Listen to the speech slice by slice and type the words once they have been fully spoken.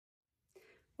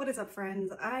What is up,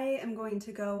 friends? I am going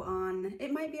to go on,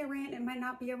 it might be a rant, it might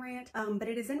not be a rant, but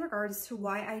it is in regards to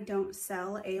why I don't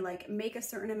sell a make a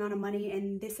certain amount of money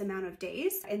in this amount of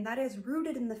days. And that is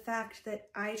rooted in the fact that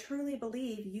I truly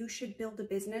believe you should build a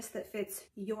business that fits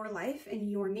your life and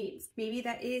your needs. Maybe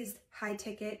that is high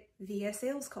ticket via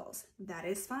sales calls. That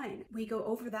is fine. We go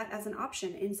over that as an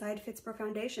option inside FITSPRO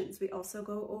Foundations. We also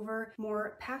go over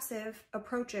more passive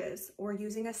approaches or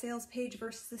using a sales page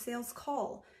versus a sales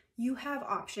call. You have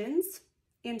options.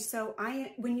 And so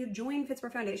when you join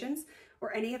FITSPRO Foundations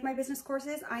or any of my business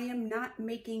courses, I am not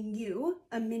making you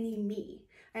a mini me.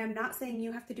 I am not saying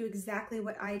you have to do exactly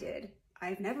what I did.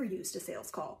 I've never used a sales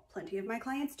call. Plenty of my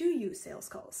clients do use sales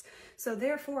calls. So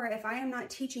therefore, if I am not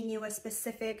teaching you a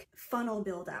specific funnel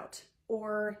build out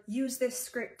or use this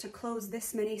script to close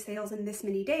this many sales in this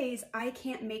many days, I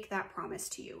can't make that promise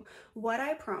to you. What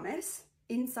I promise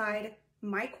inside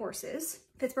my courses,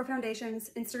 FITSPRO Foundations,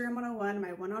 Instagram 101,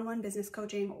 my one-on-one business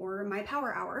coaching, or my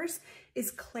power hours is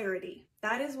clarity.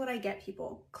 That is what I get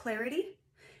people, clarity.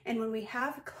 And when we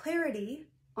have clarity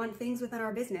on things within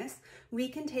our business, we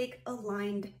can take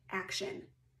aligned action.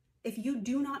 If you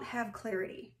do not have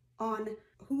clarity on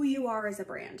who you are as a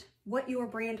brand, what your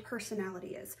brand personality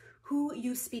is, who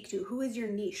you speak to, who is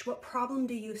your niche, what problem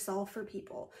do you solve for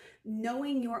people,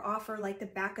 knowing your offer like the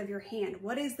back of your hand,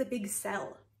 what is the big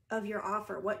sell of your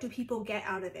offer? What do people get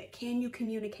out of it? Can you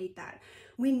communicate that?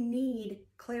 We need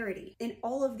clarity in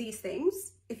all of these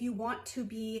things. If you want to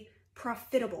be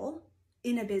profitable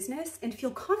in a business and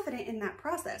feel confident in that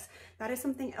process, that is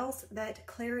something else that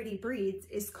clarity breeds,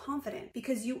 is confident,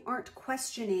 because you aren't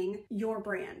questioning your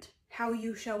brand, how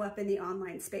you show up in the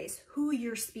online space, who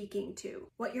you're speaking to,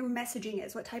 what your messaging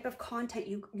is, what type of content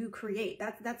you create.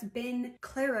 That's been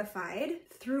clarified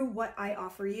through what I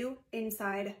offer you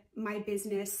inside my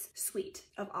business suite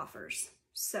of offers.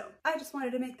 So I just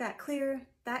wanted to make that clear.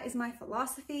 That is my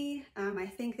philosophy. I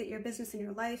think that your business and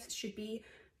your life should be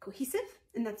cohesive,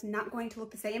 and that's not going to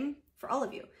look the same for all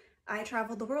of you. I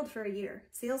traveled the world for a year.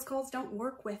 Sales calls don't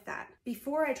work with that.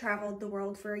 Before I traveled the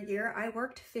world for a year, I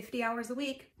worked 50 hours a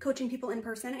week coaching people in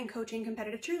person and coaching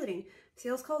competitive cheerleading.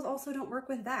 Sales calls also don't work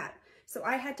with that. So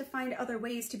I had to find other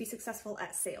ways to be successful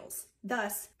at sales.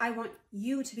 Thus, I want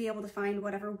you to be able to find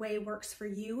whatever way works for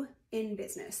you in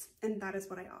business. And that is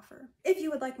what I offer. If you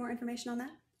would like more information on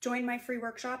that, join my free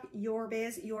workshop, Your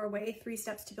Biz, Your Way, 3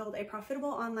 Steps to Build a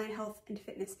Profitable Online Health and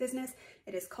Fitness Business.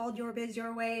 It is called Your Biz,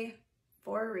 Your Way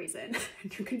for a reason.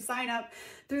 You can sign up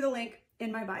through the link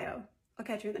in my bio. I'll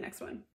catch you in the next one.